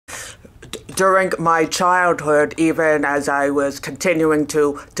during my childhood, even as I was continuing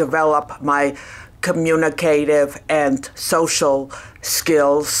to develop my communicative and social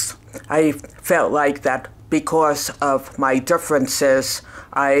skills, I felt like that because of my differences,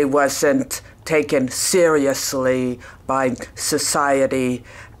 I wasn't taken seriously by society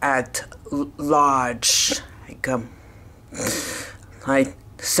at large. My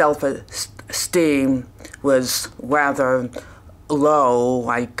self-esteem was rather low.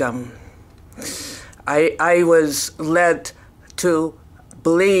 I was led to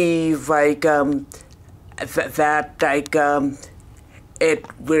believe that it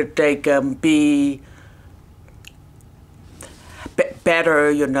would be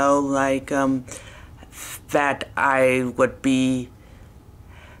better, that I would be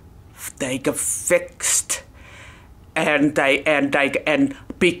fixed and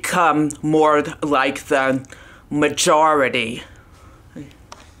become more like the majority.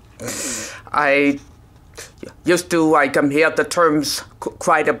 I used to hear the terms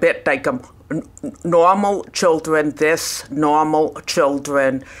quite a bit, normal children this, normal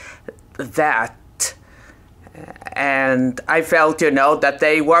children that. And I felt, that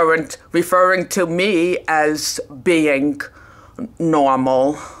they weren't referring to me as being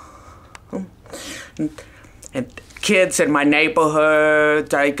normal. And kids in my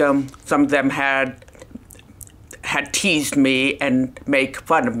neighborhood, some of them had teased me and make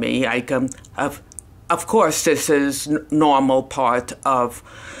fun of me. Of course, this is normal part of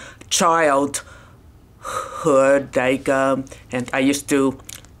childhood. And I used to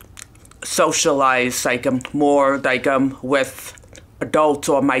socialize more with adults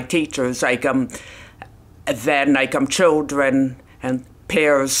or my teachers than children and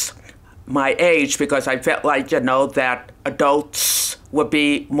peers my age, because I felt that adults would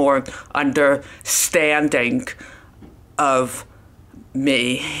be more understanding of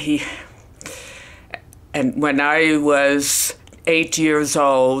me. And when I was 8 years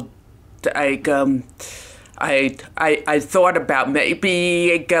old, I thought about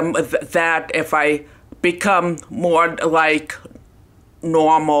maybe that if I become more like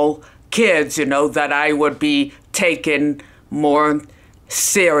normal kids, that I would be taken more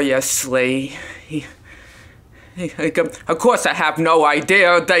seriously. Of course, I have no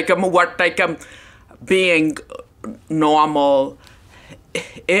idea what being normal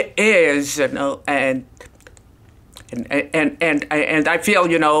is, and I feel,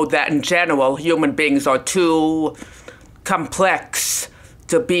 that in general, human beings are too complex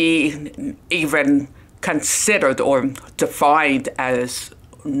to be even considered or defined as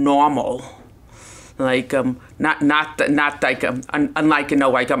normal. Unlike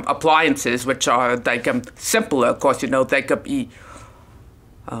appliances, which are simpler. Of course, they could be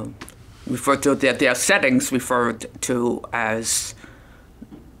referred to, their settings referred to as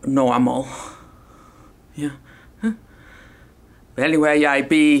normal. Yeah. But anyway, I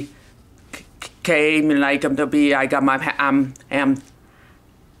became to be I'm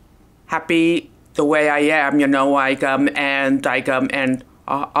happy the way I am, and I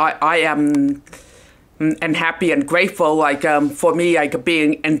am and happy and grateful for me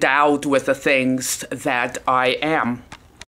being endowed with the things that I am.